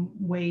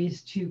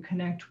ways to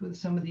connect with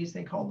some of these.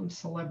 They call them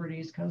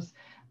celebrities because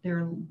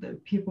the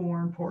people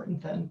more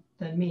important than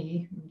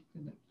me.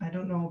 I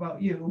don't know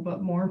about you,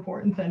 but more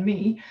important than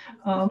me.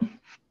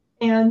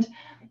 And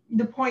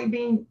the point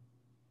being,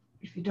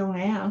 if you don't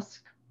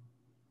ask,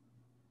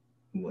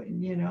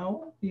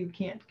 you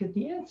can't get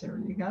the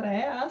answer. You got to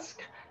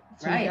ask.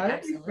 So right, you got to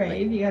absolutely. be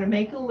brave. You got to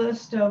make a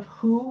list of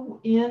who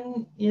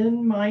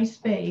in my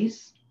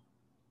space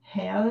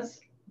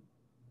has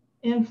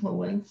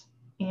influence,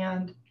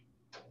 and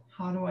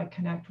how do I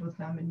connect with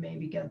them and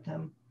maybe get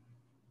them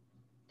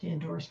to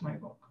endorse my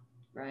book.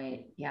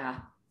 Right. Yeah.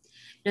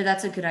 No,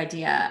 that's a good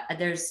idea.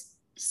 There's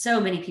so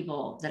many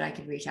people that I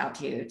could reach out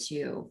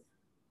to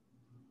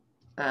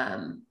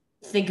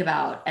think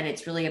about, and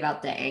it's really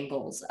about the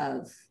angles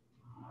of,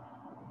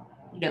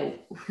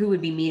 who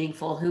would be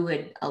meaningful, who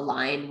would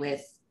align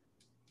with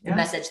the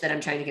message that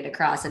I'm trying to get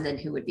across, and then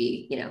who would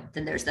be,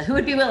 then there's the who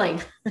would be willing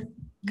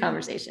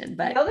conversation.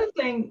 But the other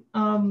thing,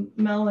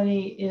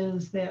 Melanie,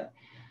 is that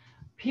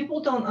people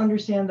don't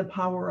understand the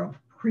power of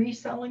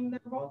pre-selling their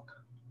book.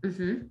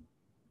 Mm-hmm.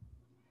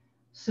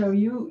 So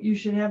you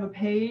should have a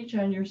page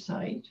on your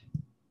site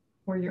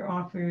where you're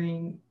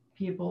offering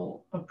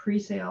people a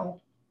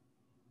pre-sale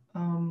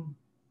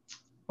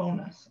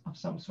bonus of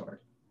some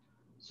sort.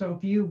 So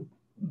if you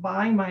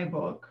buy my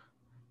book,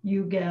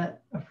 you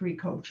get a free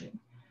coaching.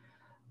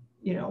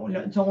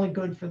 It's only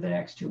good for the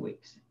next 2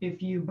 weeks.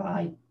 If you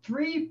buy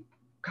 3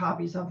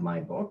 copies of my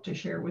book to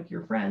share with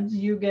your friends,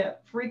 you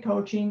get free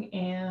coaching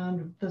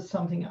and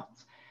something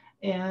else.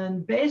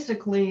 And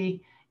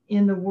basically,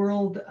 in the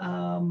world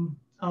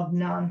of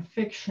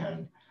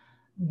nonfiction,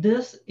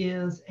 this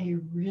is a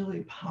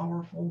really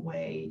powerful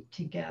way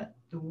to get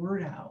the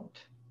word out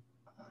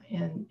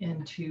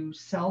and to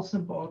sell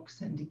some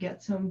books and to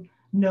get some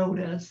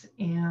notice.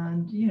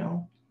 And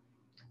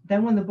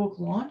then when the book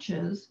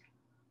launches,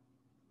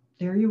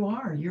 there you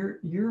are.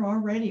 You're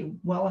already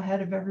well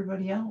ahead of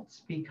everybody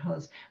else,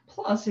 because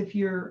plus if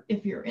you're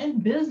in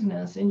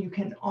business and you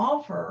can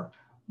offer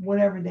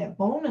whatever that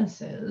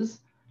bonus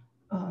is,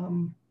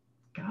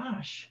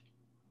 gosh,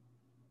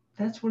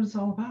 that's what it's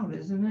all about,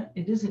 isn't it?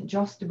 It isn't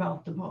just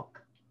about the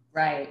book.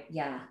 Right.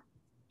 Yeah.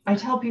 I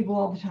tell people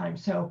all the time.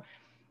 So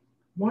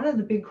one of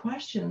the big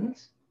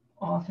questions,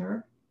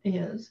 author,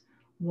 is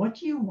what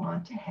do you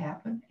want to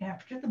happen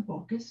after the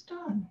book is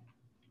done?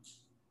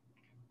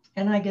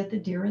 And I get the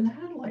deer in the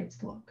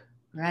headlights look.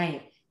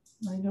 Right.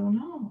 I don't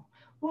know.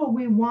 Well,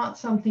 we want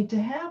something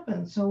to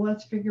happen. So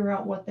let's figure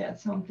out what that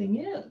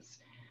something is,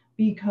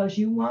 because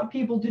you want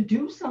people to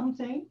do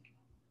something,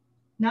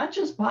 not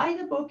just buy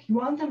the book. You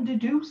want them to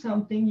do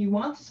something. You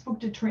want this book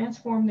to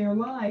transform their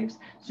lives.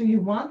 So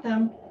you want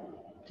them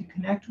to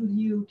connect with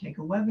you, take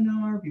a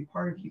webinar, be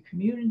part of your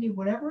community,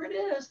 whatever it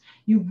is,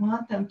 you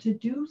want them to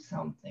do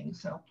something.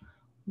 So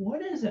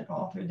what is it,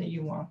 author, that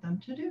you want them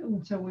to do?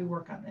 And so we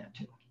work on that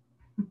too.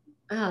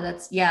 Oh,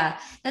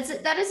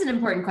 that is an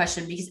important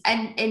question because,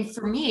 and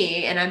for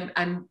me, and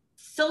I'm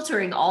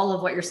filtering all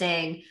of what you're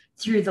saying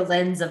through the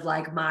lens of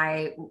like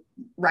my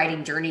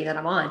writing journey that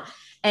I'm on.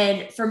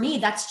 And for me,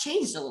 that's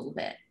changed a little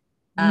bit.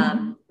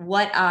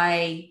 What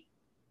I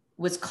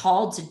was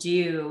called to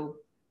do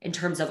in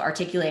terms of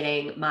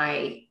articulating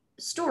my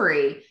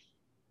story,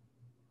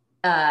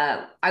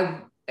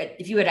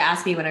 if you had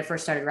asked me when I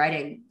first started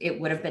writing, it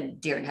would have been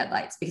deer in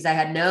headlights because I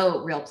had no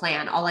real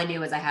plan. All I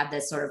knew was I had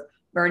this sort of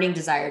burning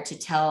desire to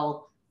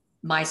tell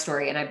my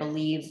story, and I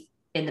believe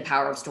in the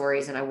power of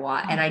stories, and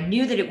I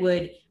knew that it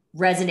would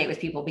resonate with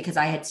people because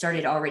I had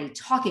started already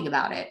talking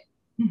about it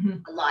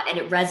a lot, and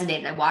it resonated.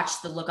 And I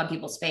watched the look on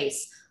people's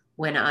face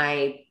when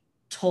I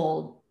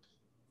told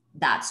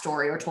that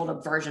story or told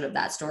a version of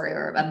that story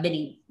or a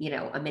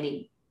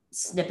mini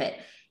snippet.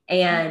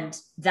 And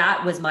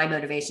that was my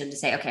motivation to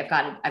say, okay,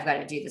 I've got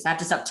to do this. I have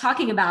to stop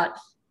talking about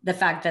the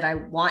fact that I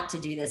want to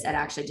do this and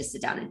actually just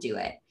sit down and do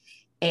it.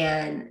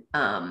 And,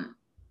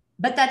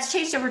 but that's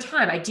changed over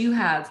time. I do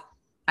have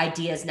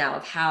ideas now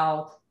of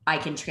how I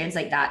can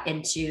translate that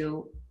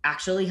into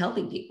actually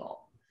helping people,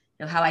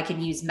 how I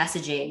can use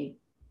messaging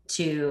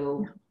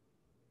to,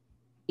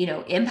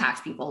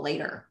 impact people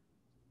later.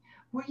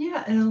 Well,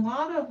 yeah, and a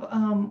lot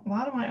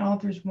of my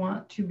authors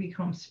want to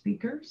become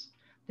speakers.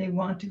 They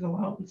want to go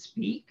out and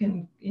speak,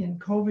 and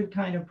COVID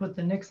kind of put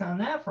the nix on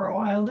that for a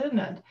while, didn't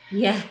it?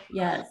 Yeah.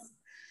 Yes.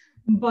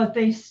 But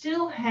they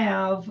still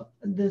have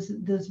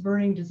this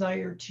burning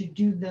desire to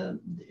do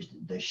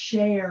the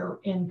share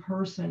in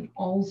person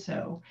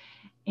also,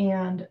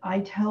 and I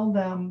tell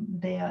them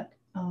that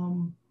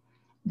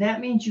that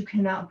means you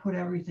cannot put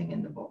everything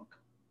in the book.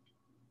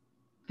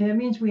 That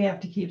means we have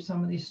to keep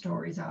some of these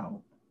stories out.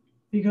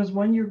 Because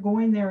when you're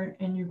going there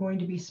and you're going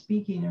to be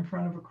speaking in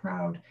front of a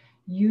crowd,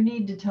 you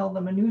need to tell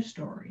them a new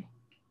story.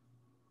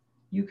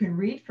 You can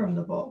read from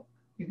the book.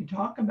 You can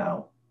talk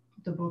about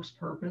the book's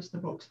purpose, the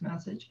book's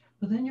message,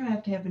 but then you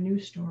have to have a new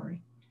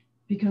story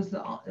because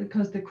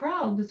the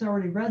crowd that's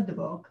already read the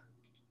book,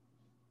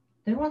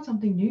 they want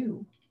something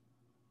new.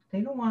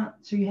 They don't want,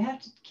 so you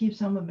have to keep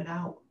some of it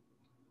out.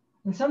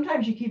 And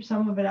sometimes you keep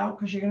some of it out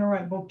because you're going to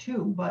write book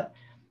 2, but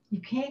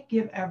you can't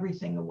give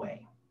everything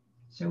away.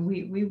 So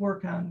we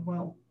work on,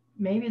 well,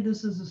 maybe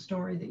this is a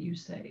story that you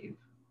save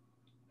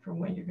for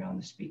when you're on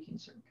the speaking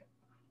circuit.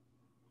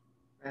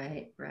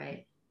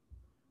 Right.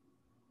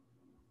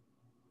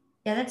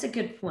 Yeah, that's a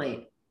good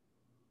point.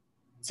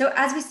 So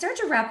as we start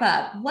to wrap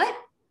up,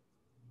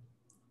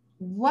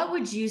 what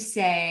would you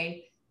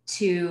say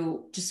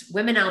to just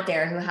women out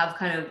there who have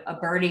kind of a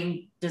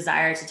burning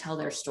desire to tell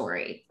their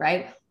story,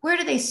 right? Where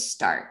do they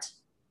start?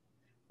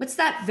 What's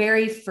that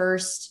very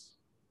first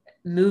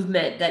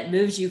movement that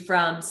moves you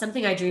from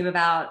something I dream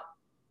about,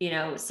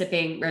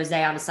 sipping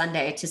rosé on a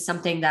Sunday to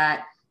something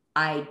that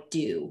I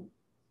do?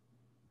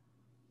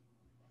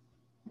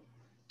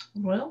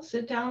 Well,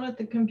 sit down at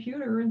the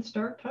computer and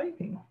start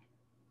typing.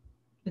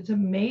 It's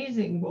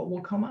amazing what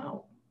will come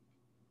out.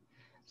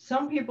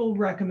 Some people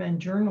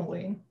recommend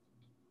journaling,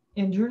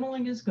 and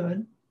journaling is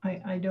good.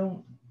 I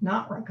don't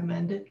not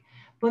recommend it.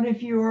 But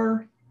if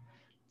you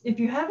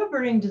have a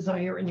burning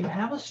desire and you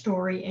have a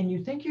story and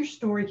you think your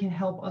story can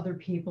help other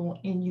people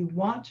and you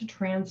want to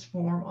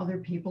transform other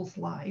people's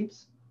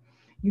lives,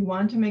 you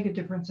want to make a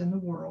difference in the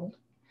world,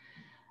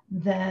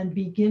 then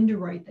begin to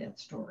write that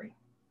story.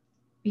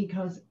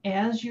 Because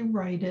as you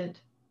write it,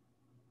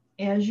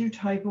 as you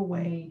type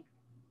away,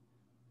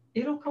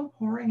 it'll come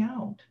pouring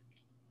out.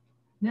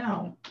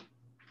 Now,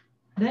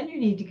 then you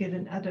need to get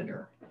an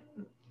editor.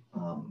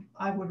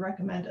 I would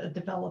recommend a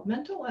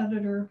developmental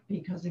editor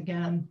because,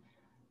 again,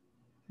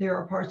 there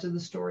are parts of the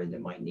story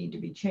that might need to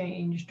be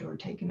changed or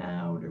taken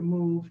out or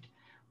moved.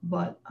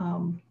 But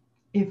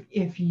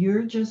if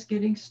you're just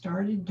getting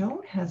started,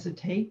 don't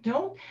hesitate.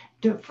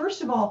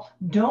 First of all,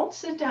 don't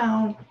sit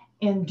down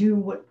and do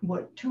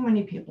what too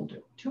many people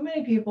do. Too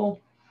many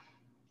people,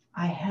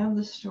 I have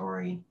the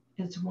story,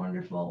 it's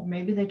wonderful.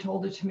 Maybe they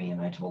told it to me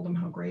and I told them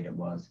how great it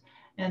was.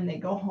 And they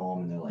go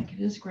home and they're like, it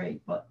is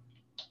great, but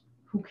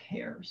who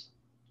cares?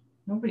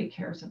 Nobody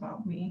cares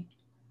about me.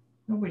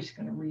 Nobody's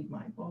going to read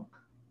my book.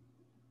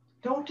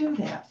 Don't do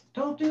that.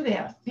 Don't do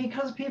that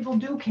because people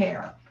do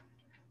care.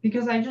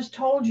 Because I just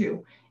told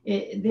you,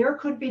 there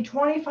could be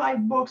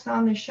 25 books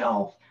on the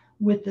shelf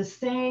with the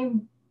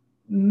same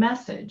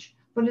message,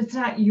 but it's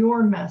not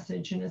your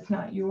message and it's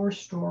not your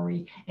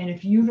story. And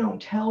if you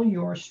don't tell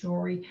your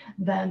story,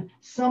 then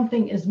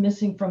something is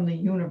missing from the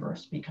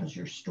universe because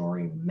your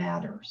story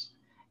matters.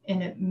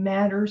 And it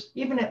matters,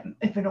 even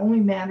if it only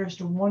matters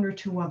to 1 or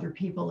 2 other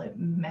people, it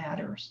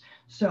matters.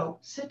 So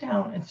sit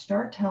down and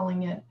start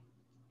telling it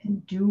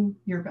and do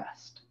your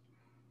best.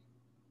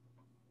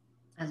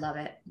 I love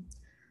it.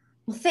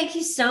 Well, thank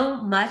you so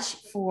much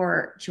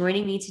for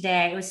joining me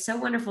today. It was so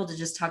wonderful to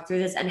just talk through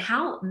this and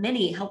how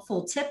many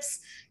helpful tips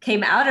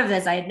came out of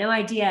this. I had no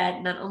idea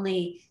not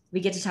only we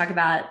get to talk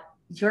about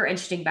your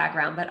interesting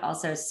background, but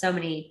also so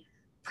many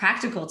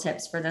practical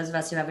tips for those of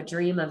us who have a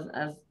dream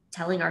of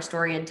telling our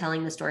story and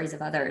telling the stories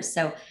of others.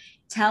 So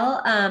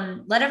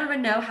let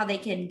everyone know how they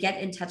can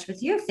get in touch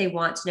with you if they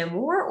want to know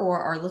more or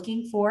are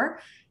looking for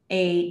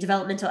a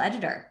developmental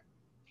editor.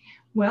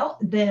 Well,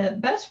 the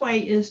best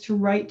way is to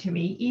write to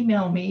me,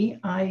 email me.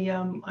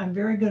 I'm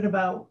very good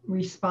about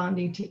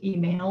responding to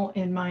email,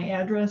 and my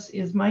address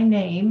is my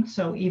name,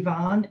 so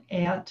Yvonne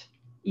at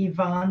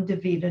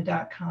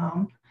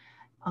YvonneDiVita.com.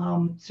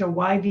 So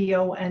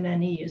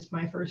YVONNE is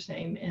my first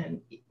name,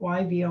 and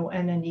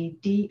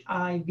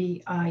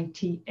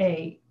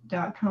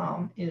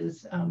YVONNEDIVITA.com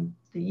is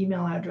the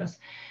email address.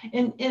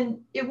 And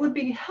it would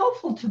be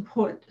helpful to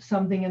put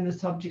something in the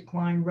subject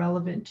line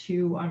relevant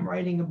to I'm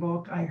writing a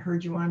book, I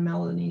heard you on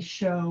Melanie's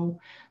show,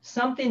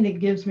 something that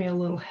gives me a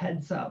little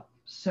heads up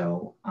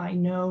so I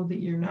know that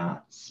you're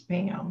not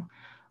spam.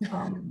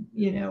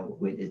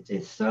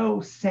 It's so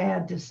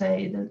sad to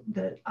say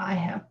that I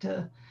have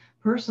to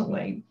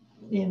personally,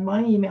 in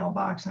my email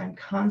box, I'm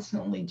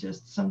constantly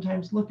just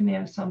sometimes looking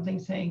at something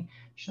saying,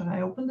 should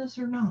I open this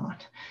or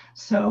not?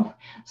 So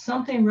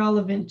something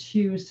relevant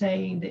to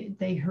saying that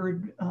they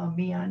heard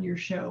me on your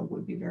show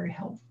would be very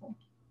helpful.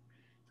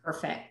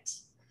 Perfect.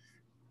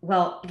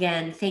 Well,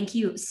 again, thank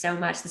you so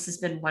much. This has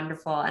been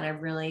wonderful. And I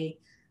really,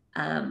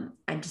 I'm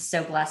just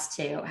so blessed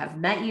to have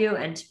met you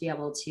and to be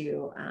able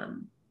to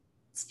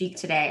speak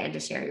today and to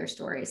share your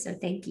story. So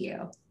thank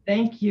you.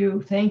 Thank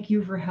you. Thank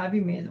you for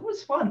having me. It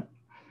was fun.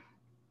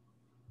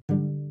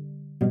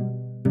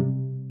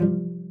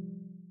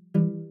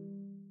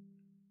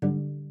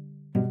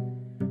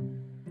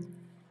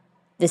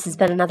 This has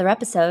been another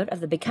episode of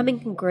the Becoming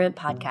Congruent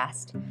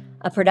podcast,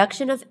 a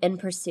production of In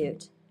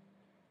Pursuit.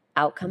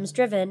 Outcomes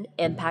driven,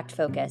 impact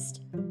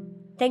focused.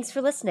 Thanks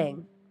for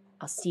listening.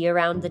 I'll see you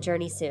around the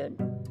journey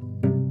soon.